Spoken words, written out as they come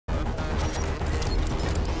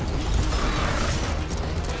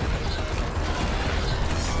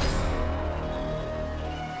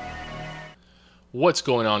What's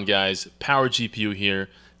going on, guys? PowerGPU here.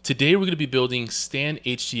 Today we're going to be building Stan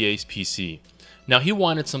HTA's PC. Now, he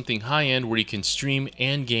wanted something high-end where he can stream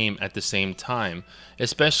and game at the same time,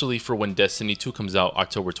 especially for when Destiny 2 comes out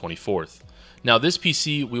October 24th. Now, this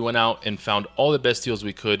PC, we went out and found all the best deals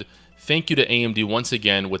we could. Thank you to AMD once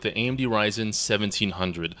again with the AMD Ryzen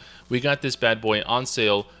 1700. We got this bad boy on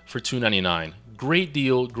sale for $299. Great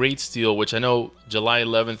deal, great steal, which I know July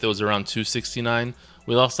 11th it was around $269.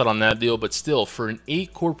 We lost out on that deal, but still, for an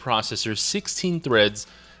 8-core processor, 16 threads,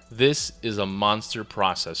 this is a monster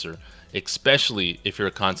processor, especially if you're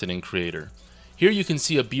a content creator. Here you can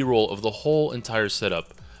see a B-roll of the whole entire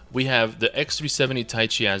setup. We have the X370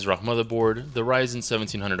 Taichi Asrock motherboard, the Ryzen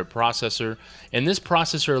 1700 processor, and this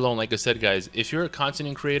processor alone, like I said, guys, if you're a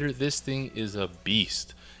content creator, this thing is a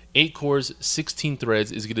beast. 8 cores, 16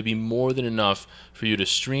 threads is going to be more than enough for you to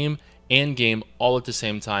stream and game all at the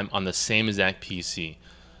same time on the same exact PC.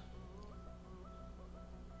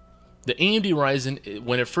 The AMD Ryzen,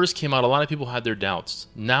 when it first came out, a lot of people had their doubts.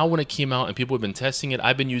 Now when it came out and people have been testing it,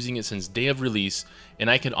 I've been using it since day of release, and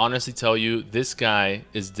I can honestly tell you, this guy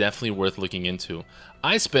is definitely worth looking into.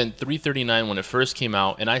 I spent $339 when it first came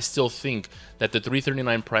out, and I still think that the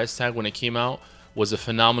 $339 price tag when it came out was a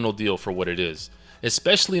phenomenal deal for what it is.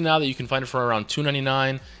 Especially now that you can find it for around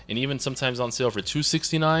 $299 and even sometimes on sale for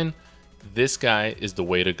 $269. This guy is the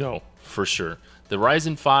way to go, for sure. The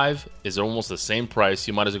Ryzen 5 is almost the same price.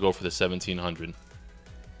 You might as well go for the 1700.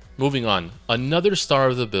 Moving on, another star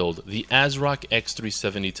of the build, the Asrock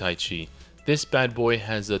X370 Taichi. This bad boy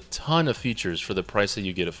has a ton of features for the price that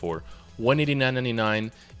you get it for.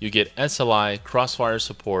 $189.99, you get SLI, crossfire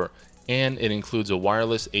support, and it includes a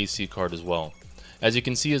wireless AC card as well. As you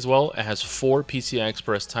can see as well, it has 4 PCI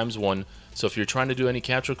Express ×1, so if you're trying to do any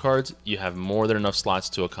capture cards, you have more than enough slots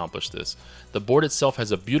to accomplish this. The board itself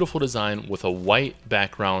has a beautiful design with a white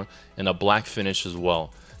background and a black finish as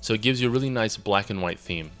well, so it gives you a really nice black and white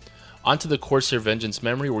theme. Onto the Corsair Vengeance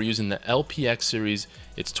memory, we're using the LPX series.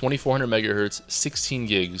 It's 2400 MHz, 16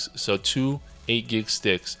 gigs, so 2 8-gig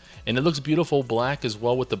sticks. And it looks beautiful black as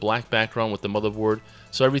well with the black background with the motherboard,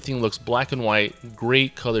 so everything looks black and white.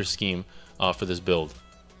 Great color scheme for this build.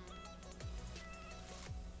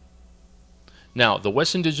 Now, the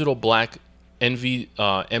Western Digital Black NVMe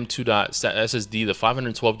SSD, the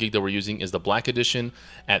 512 gig that we're using, is the Black Edition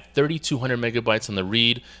at 3200 megabytes on the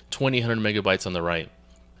read, 2800 megabytes on the write.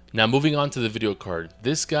 Now, moving on to the video card.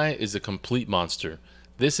 This guy is a complete monster.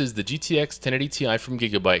 This is the GTX 1080 Ti from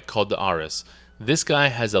Gigabyte called the Aorus. This guy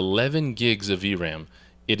has 11 gigs of VRAM.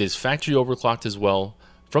 It is factory overclocked as well.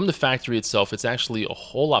 From the factory itself, it's actually a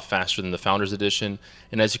whole lot faster than the Founders Edition,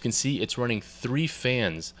 and as you can see, it's running 3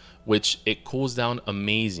 fans, which it cools down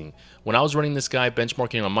amazing. When I was running this guy,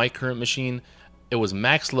 benchmarking on my current machine, it was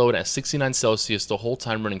max load at 69 Celsius the whole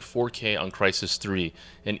time running 4K on Crysis 3,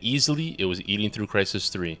 and easily it was eating through Crysis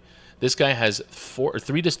 3. This guy has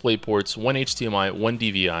 3 display ports, 1 HDMI, 1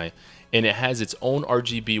 DVI, and it has its own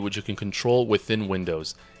RGB which you can control within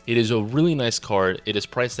Windows. It is a really nice card. It is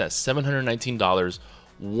priced at $719.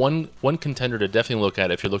 One contender to definitely look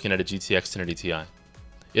at if you're looking at a GTX 1080 Ti.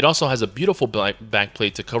 It also has a beautiful back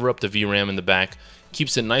plate to cover up the VRAM in the back,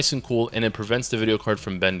 keeps it nice and cool, and it prevents the video card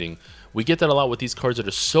from bending. We get that a lot with these cards that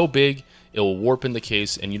are so big, it will warp in the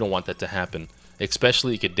case, and you don't want that to happen.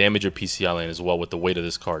 Especially, it could damage your PCI lane as well with the weight of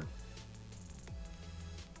this card.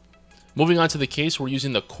 Moving on to the case, we're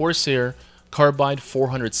using the Corsair Carbide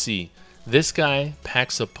 400C. This guy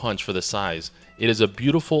packs a punch for the size. It is a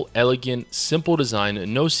beautiful, elegant, simple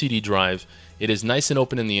design, no CD drive. It is nice and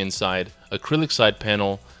open in the inside, acrylic side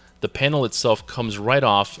panel. The panel itself comes right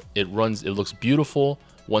off. It looks beautiful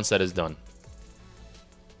once that is done.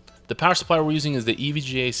 The power supply we're using is the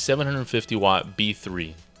EVGA 750 watt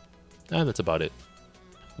B3. That's about it.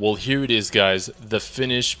 Well, here it is, guys, the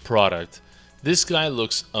finished product. This guy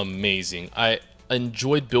looks amazing. I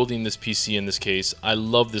enjoyed building this PC in this case. I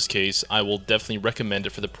love this case. I will definitely recommend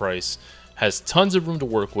it for the price. Has tons of room to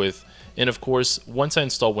work with, and of course, once I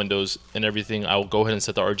install Windows and everything, I will go ahead and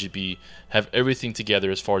set the RGB, have everything together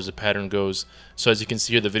as far as the pattern goes. So as you can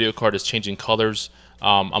see here, the video card is changing colors.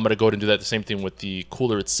 I'm going to go ahead and do that the same thing with the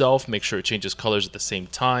cooler itself, make sure it changes colors at the same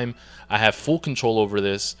time. I have full control over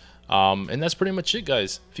this. And that's pretty much it,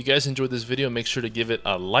 guys. If you guys enjoyed this video, make sure to give it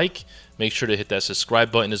a like. Make sure to hit that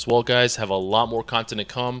subscribe button as well, guys. Have a lot more content to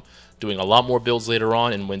come. Doing a lot more builds later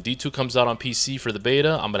on. And when D2 comes out on PC for the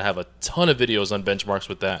beta, I'm going to have a ton of videos on benchmarks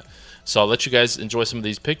with that. So I'll let you guys enjoy some of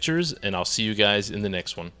these pictures, and I'll see you guys in the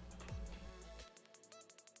next one.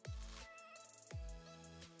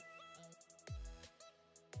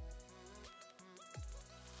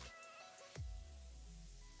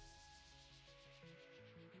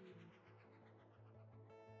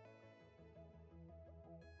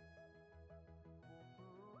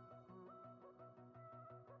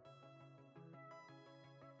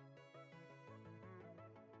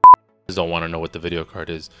 don't want to know what the video card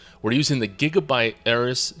is. We're using the Gigabyte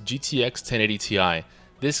Aorus GTX 1080 Ti.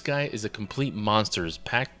 This guy is a complete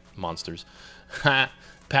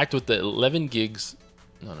packed with the 11 gigs.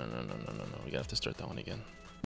 No. We gotta have to start that one again.